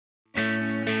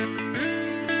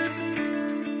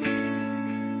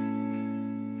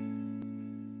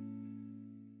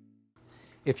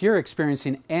If you're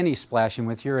experiencing any splashing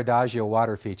with your Adagio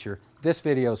water feature, this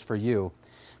video is for you.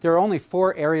 There are only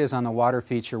 4 areas on the water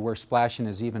feature where splashing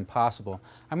is even possible.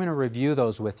 I'm going to review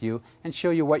those with you and show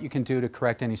you what you can do to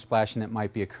correct any splashing that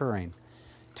might be occurring.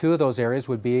 2 of those areas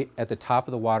would be at the top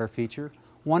of the water feature.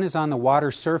 One is on the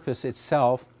water surface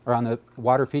itself, or on the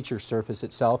water feature surface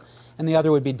itself, and the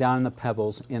other would be down in the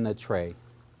pebbles in the tray.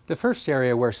 The first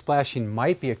area where splashing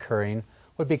might be occurring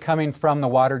would be coming from the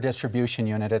water distribution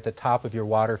unit at the top of your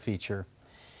water feature.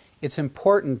 It's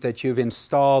important that you've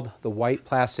installed the white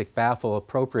plastic baffle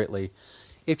appropriately.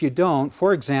 If you don't,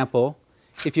 for example,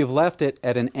 if you've left it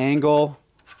at an angle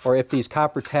or if these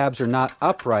copper tabs are not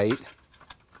upright,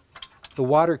 the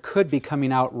water could be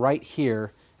coming out right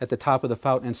here at the top of the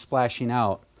fountain and splashing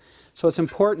out. So it's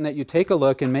important that you take a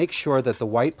look and make sure that the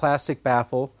white plastic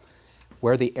baffle,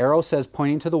 where the arrow says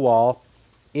pointing to the wall,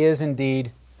 is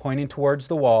indeed pointing towards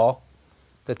the wall,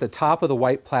 that the top of the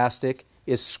white plastic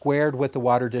is squared with the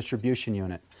water distribution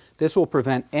unit. This will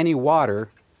prevent any water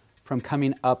from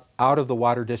coming up out of the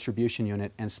water distribution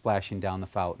unit and splashing down the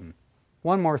fountain.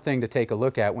 One more thing to take a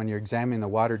look at when you're examining the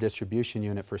water distribution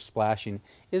unit for splashing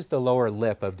is the lower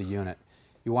lip of the unit.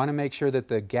 You want to make sure that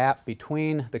the gap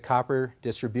between the copper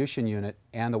distribution unit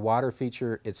and the water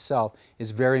feature itself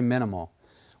is very minimal.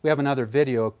 We have another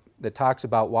video that talks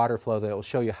about water flow that will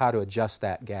show you how to adjust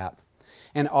that gap.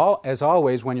 And as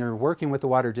always, when you're working with the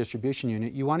water distribution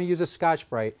unit, you want to use a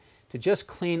Scotch-Brite to just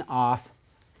clean off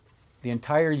the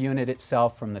entire unit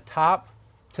itself from the top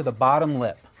to the bottom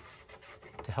lip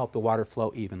to help the water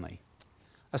flow evenly.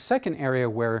 A second area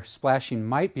where splashing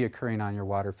might be occurring on your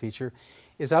water feature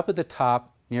is up at the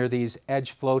top near these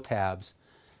edge flow tabs.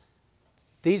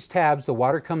 These tabs, the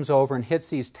water comes over and hits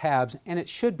these tabs, and it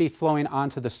should be flowing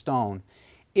onto the stone.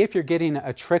 If you're getting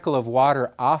a trickle of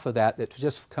water off of that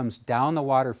just comes down the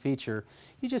water feature,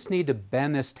 you just need to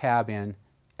bend this tab in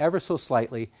ever so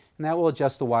slightly, and that will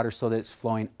adjust the water so that it's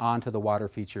flowing onto the water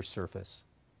feature surface.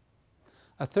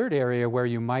 A third area where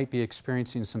you might be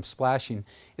experiencing some splashing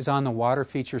is on the water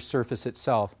feature surface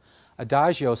itself.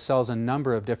 Adagio sells a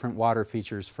number of different water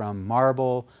features, from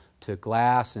marble to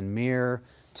glass and mirror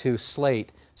to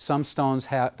slate. Some stones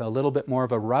have a little bit more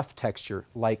of a rough texture,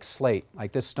 like slate,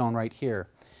 like this stone right here.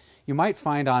 You might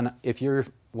find if your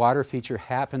water feature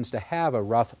happens to have a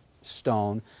rough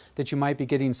stone, that you might be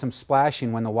getting some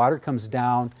splashing when the water comes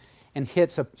down and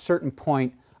hits a certain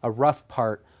point, a rough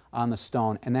part on the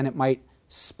stone, and then it might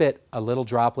spit a little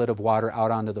droplet of water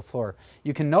out onto the floor.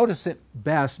 You can notice it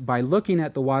best by looking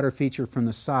at the water feature from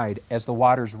the side as the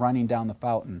water's running down the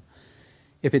fountain.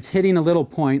 If it's hitting a little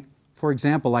point, for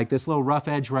example, like this little rough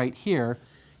edge right here,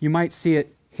 you might see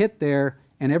it hit there,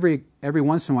 and every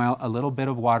once in a while a little bit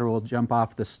of water will jump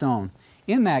off the stone.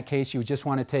 In that case, you just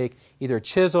want to take either a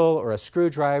chisel or a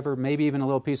screwdriver, maybe even a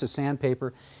little piece of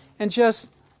sandpaper, and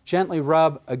just gently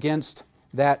rub against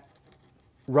that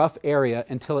rough area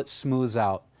until it smooths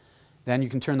out. Then you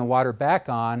can turn the water back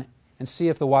on and see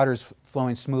if the water is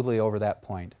flowing smoothly over that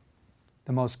point.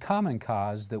 The most common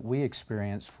cause that we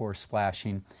experience for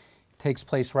splashing takes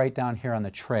place right down here on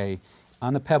the tray,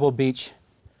 on the Pebble Beach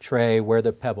tray where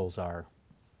the pebbles are.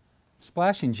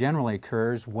 Splashing generally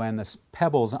occurs when the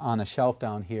pebbles on the shelf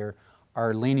down here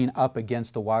are leaning up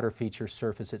against the water feature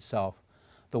surface itself.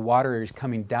 The water is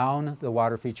coming down the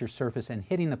water feature surface and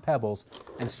hitting the pebbles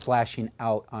and splashing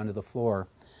out onto the floor.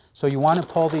 So you want to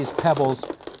pull these pebbles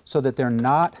so that they're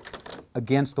not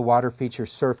against the water feature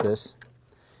surface.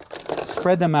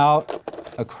 Spread them out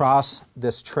across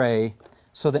this tray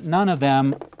so that none of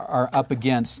them are up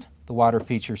against the water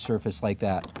feature surface like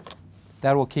that.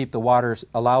 That will keep the water,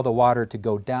 allow the water to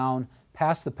go down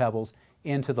past the pebbles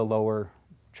into the lower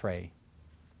tray.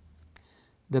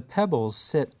 The pebbles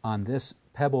sit on this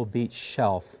Pebble Beach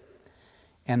shelf,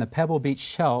 and the Pebble Beach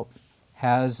shelf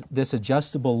has this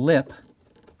adjustable lip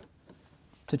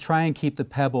to try and keep the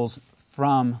pebbles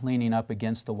from leaning up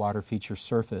against the water feature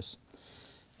surface.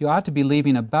 You ought to be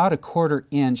leaving about a 1/4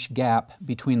 inch gap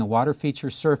between the water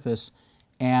feature surface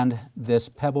and this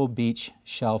Pebble Beach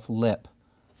shelf lip.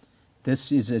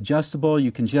 This is adjustable.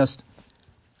 You can just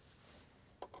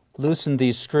loosen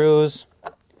these screws,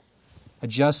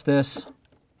 adjust this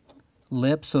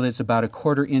lip so that it's about a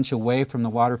 1/4 inch away from the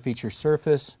water feature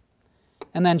surface,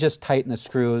 and then just tighten the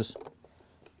screws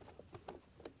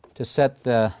to set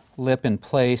the lip in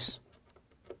place,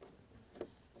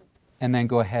 and then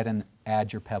go ahead and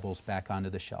add your pebbles back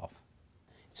onto the shelf.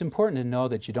 It's important to know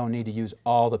that you don't need to use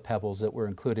all the pebbles that were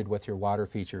included with your water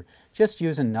feature. Just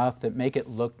use enough that make it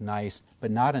look nice,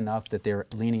 but not enough that they're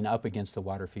leaning up against the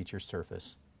water feature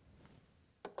surface.